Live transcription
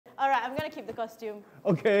All right, I'm gonna keep the costume.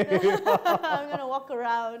 Okay. I'm gonna walk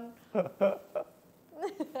around.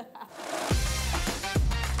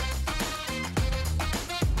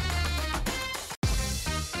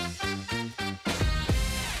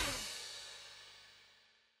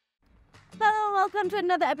 Hello, welcome to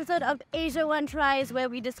another episode of AsiaOne Tries, where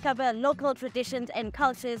we discover local traditions and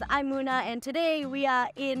cultures. I'm Munah, and today we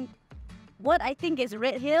are in what I think is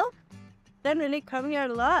Red Hill. Don't really come here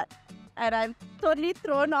a lot, and I'm totally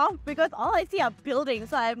thrown off because all I see are buildings,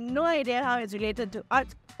 so I have no idea how it's related to art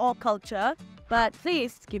or culture. But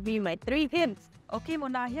please give me my 3 hints. Okay,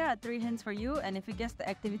 Munah, here are 3 hints for you, and if you guess the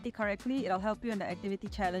activity correctly, it'll help you in the activity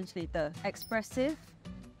challenge later. Expressive,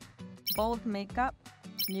 bold makeup,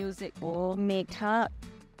 music. Oh, makeup,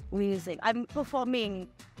 music. I'm performing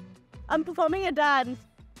a dance.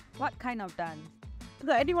 What kind of dance?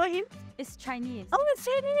 Got any more hints? It's Chinese. Oh, it's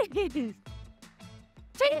Chinese.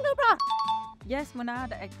 Chinese opera. Yes, Munah,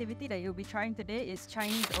 the activity that you'll be trying today is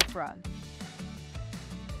Chinese opera.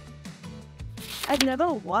 I've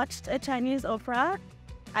never watched a Chinese opera.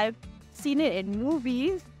 I've seen it in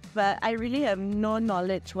movies, but I really have no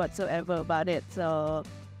knowledge whatsoever about it. So,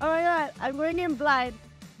 oh my god, I'm going in blind,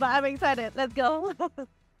 but I'm excited. Let's go.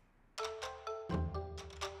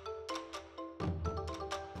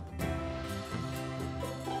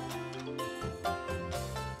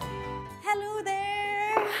 Hello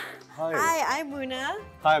there. Hi, I'm Munah.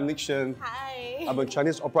 Hi, I'm Nick Shen. Hi. I'm a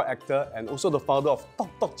Chinese opera actor and also the founder of Tok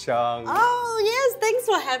Tok Chiang. Oh yes, thanks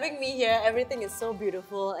for having me here. Everything is so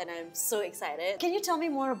beautiful and I'm so excited. Can you tell me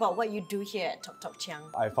more about what you do here at Tok Tok Chiang?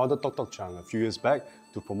 I founded Tok Tok Chiang a few years back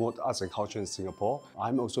to promote arts and culture in Singapore.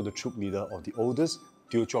 I'm also the troupe leader of the oldest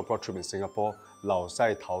Teochew opera troupe in Singapore, Lao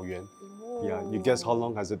Sai Tao Yuan. Yeah, you guess how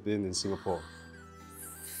long has it been in Singapore?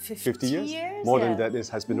 50 years? More than that, it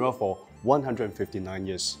has been around for 159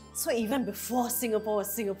 years. So even before Singapore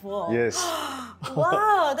was Singapore? Yes.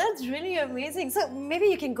 Wow, that's really amazing. So maybe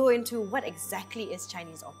you can go into what exactly is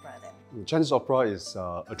Chinese opera then? Chinese opera is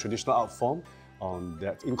a traditional art form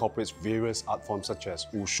that incorporates various art forms such as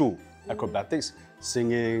wushu, acrobatics,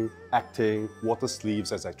 singing, acting, water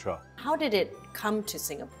sleeves, etc. How did it come to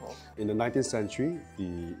Singapore? In the 19th century,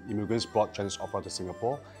 the immigrants brought Chinese opera to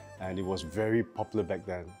Singapore, and it was very popular back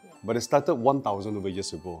then. But it started 1,000 over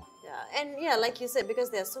years ago. Yeah, and yeah, like you said,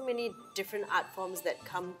 because there are so many different art forms that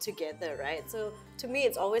come together, right? So to me,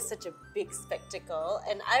 it's always such a big spectacle,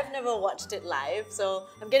 and I've never watched it live, so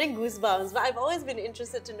I'm getting goosebumps, but I've always been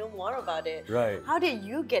interested to know more about it. Right. How did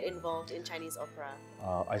you get involved in Chinese opera?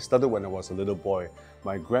 I started when I was a little boy.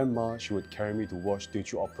 My grandma, she would carry me to watch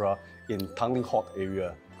Teochew opera in Tanglin Halt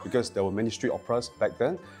area because there were many street operas back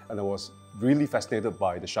then, and I was really fascinated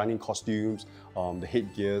by the shining costumes, the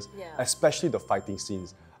headgears, especially the fighting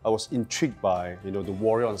scenes. I was intrigued by, the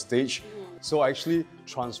warrior on stage. So I actually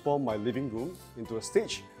transformed my living room into a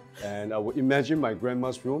stage, and I would imagine my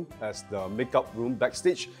grandma's room as the makeup room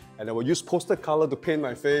backstage, and I would use poster color to paint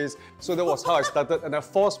my face. So that was how I started, and I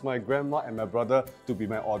forced my grandma and my brother to be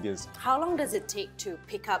my audience. How long does it take to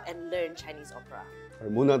pick up and learn Chinese opera?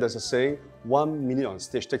 Munah, there's a saying, 1 minute on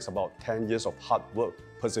stage takes about 10 years of hard work,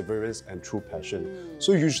 perseverance, and true passion.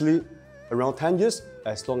 So usually around 10 years,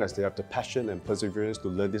 as long as they have the passion and perseverance to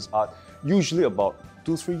learn this art, usually about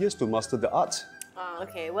 2-3 years to master the art.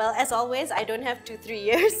 Okay, well, as always, I don't have 2-3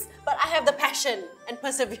 years, but I have the passion and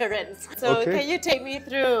perseverance. So can you take me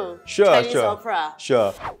through Chinese opera?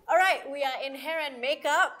 Sure. All right, we are in hair and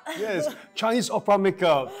makeup. Yes, Chinese opera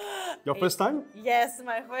makeup. Your first time? Yes,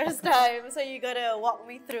 my first time. So you gotta walk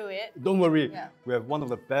me through it. Don't worry, we have one of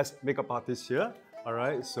the best makeup artists here. All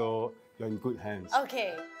right, so you're in good hands.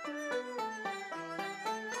 Okay.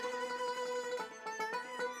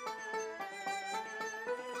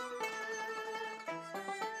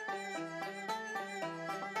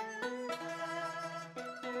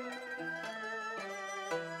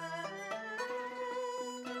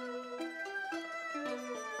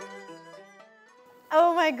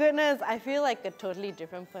 Oh my goodness, I feel like a totally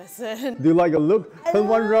different person. Do you like your look? Turn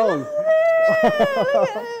one round.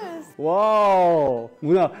 Wow!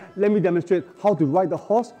 Munah, let me demonstrate how to ride the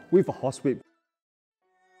horse with a horsewhip.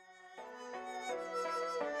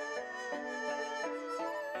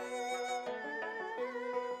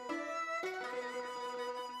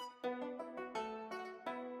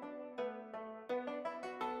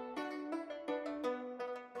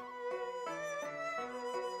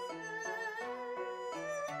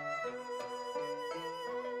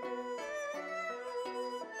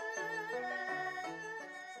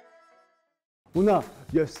 Munah,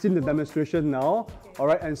 you have seen the demonstration now. All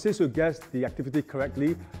right, and since you guessed the activity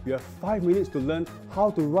correctly, you have 5 minutes to learn how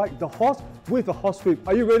to ride the horse with a horsewhip.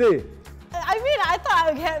 Are you ready? I mean, I thought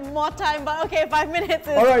I'll get more time, but okay, 5 minutes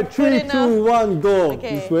is Alright, good 3, enough. 2, 1, go.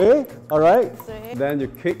 Okay. This way. Alright. This way. Then you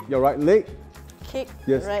kick your right leg. Kick,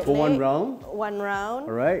 Yes, right go one leg, round. One round.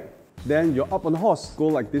 Alright. Then you're up on the horse. Go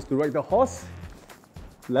like this to ride the horse.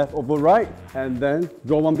 Left over right. And then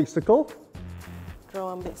draw one big circle. Draw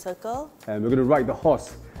one big circle. And we're going to ride the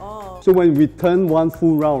horse. Oh. So when we turn one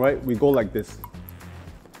full round, right, we go like this.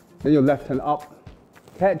 Then your left hand up.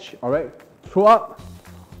 Catch, alright. Throw up.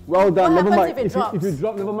 Well done. What Never happens mind. if it drops? If you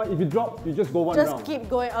drop, never mind. If you drop, you just go one round. Just keep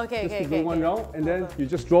going. Okay, Just okay, keep okay. going one okay. round, and then you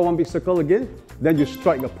just draw one big circle again. Then you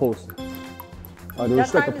strike a pose. Your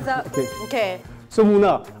time is up. Okay. Okay. So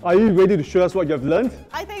Munah, are you ready to show us what you have learned?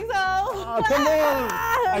 I think so. Come on!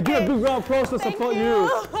 I give a big round of applause to Thank support you.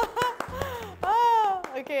 Oh,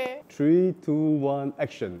 okay. 3, 2, 1,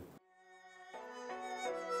 action.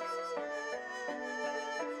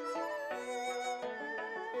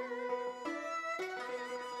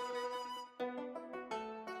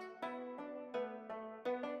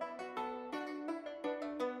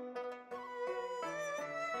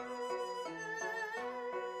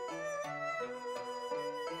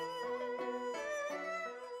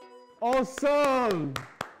 Awesome!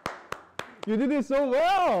 You did it so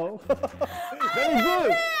well! Very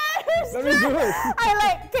good! Very good!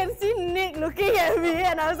 I can see Nick looking at me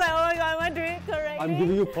and I was like, oh my god, am I doing it correctly? I'm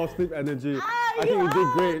giving you positive energy. I think you you did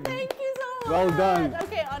are. great. Thank you so much. Well done.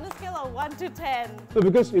 Okay, on a scale of 1 to 10. So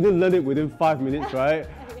because you didn't learn it within 5 minutes, right?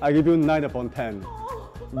 I give you 9 upon 10.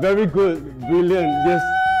 Very good, brilliant. Yes,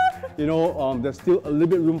 you know, there's still a little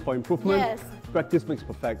bit room for improvement. Yes. Practice makes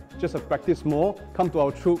perfect. Just practice more. Come to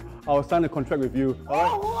our troupe. I'll sign a contract with you. All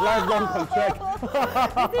right, Oh, wow. lifelong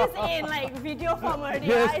contract. This is in video form already.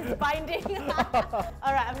 Yes. It's binding.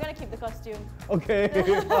 All right, I'm gonna keep the costume. Okay.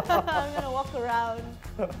 I'm gonna walk around.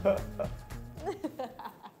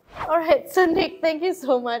 All right, so Nick, thank you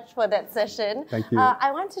so much for that session. Thank you.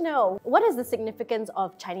 I want to know, what is the significance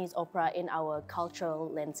of Chinese opera in our cultural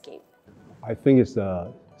landscape? I think it's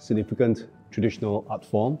a significant traditional art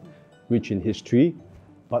form, rich in history,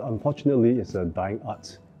 but unfortunately it's a dying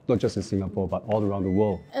art, not just in Singapore, but all around the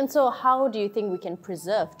world. And so how do you think we can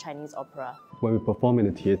preserve Chinese opera? When we perform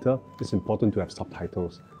in the theatre, it's important to have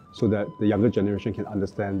subtitles so that the younger generation can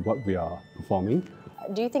understand what we are performing.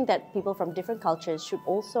 Do you think that people from different cultures should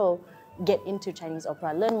also get into Chinese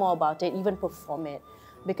opera, learn more about it, even perform it?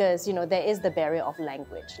 Because, you know, there is the barrier of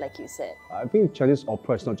language, like you said. I think Chinese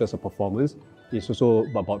opera is not just a performance, it's also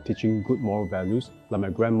about teaching good moral values. Like my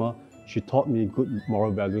grandma, she taught me good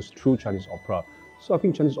moral values through Chinese opera. So I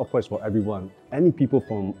think Chinese opera is for everyone. Any people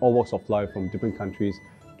from all walks of life, from different countries,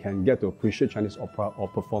 can get to appreciate Chinese opera or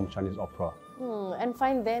perform Chinese opera. And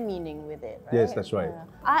find their meaning with it, right? Yes, that's right. Yeah.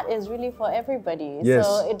 Art is really for everybody. Yes.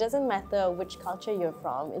 So it doesn't matter which culture you're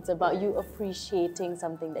from. It's about you appreciating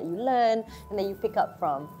something that you learn and that you pick up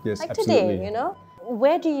from. Yes, like absolutely. today, you know?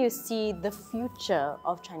 Where do you see the future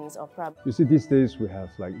of Chinese opera? You see, these days we have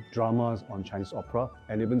like dramas on Chinese opera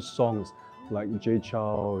and even songs like Jay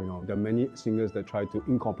Chow. You know, there are many singers that try to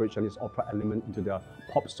incorporate Chinese opera element into their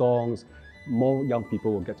pop songs. More young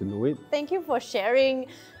people will get to know it. Thank you for sharing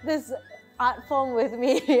this art form with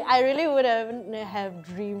me. I really would have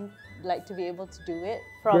dreamed to be able to do it.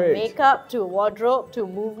 From Great. makeup to wardrobe to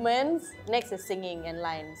movements. Next is singing and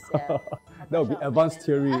lines. Yeah. That will be advanced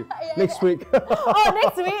theory Yeah, next yeah. week. Oh,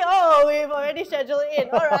 next week? Oh, we've already scheduled it in.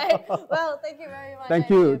 All right. Well, thank you very much. Thank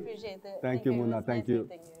I really you. appreciate it. Thank you, It Munah. was Thank nice you.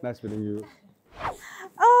 meeting you. Nice meeting you.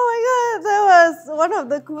 Oh my god, that was one of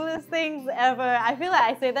the coolest things ever. I feel like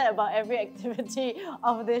I say that about every activity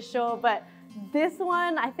of this show, but this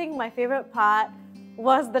one, I think my favorite part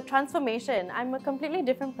was the transformation. I'm a completely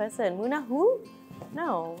different person. Munah who?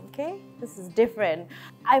 No, okay? This is different.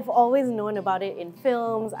 I've always known about it in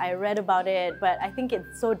films, I read about it, but I think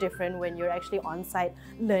it's so different when you're actually on site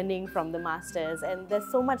learning from the masters. And there's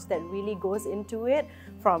so much that really goes into it,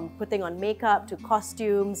 from putting on makeup to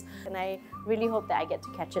costumes. And I really hope that I get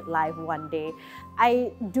to catch it live one day.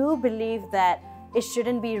 I do believe that it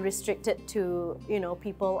shouldn't be restricted to, you know,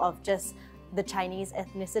 people of just the Chinese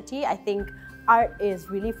ethnicity. I think art is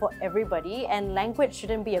really for everybody and language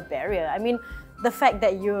shouldn't be a barrier. I mean, the fact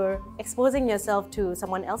that you're exposing yourself to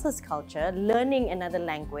someone else's culture, learning another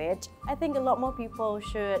language, I think a lot more people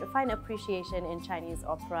should find appreciation in Chinese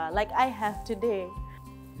opera, like I have today.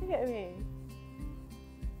 Look at me.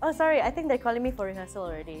 Oh, sorry, I think they're calling me for rehearsal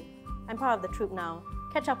already. I'm part of the troupe now.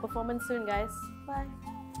 Catch our performance soon, guys. Bye.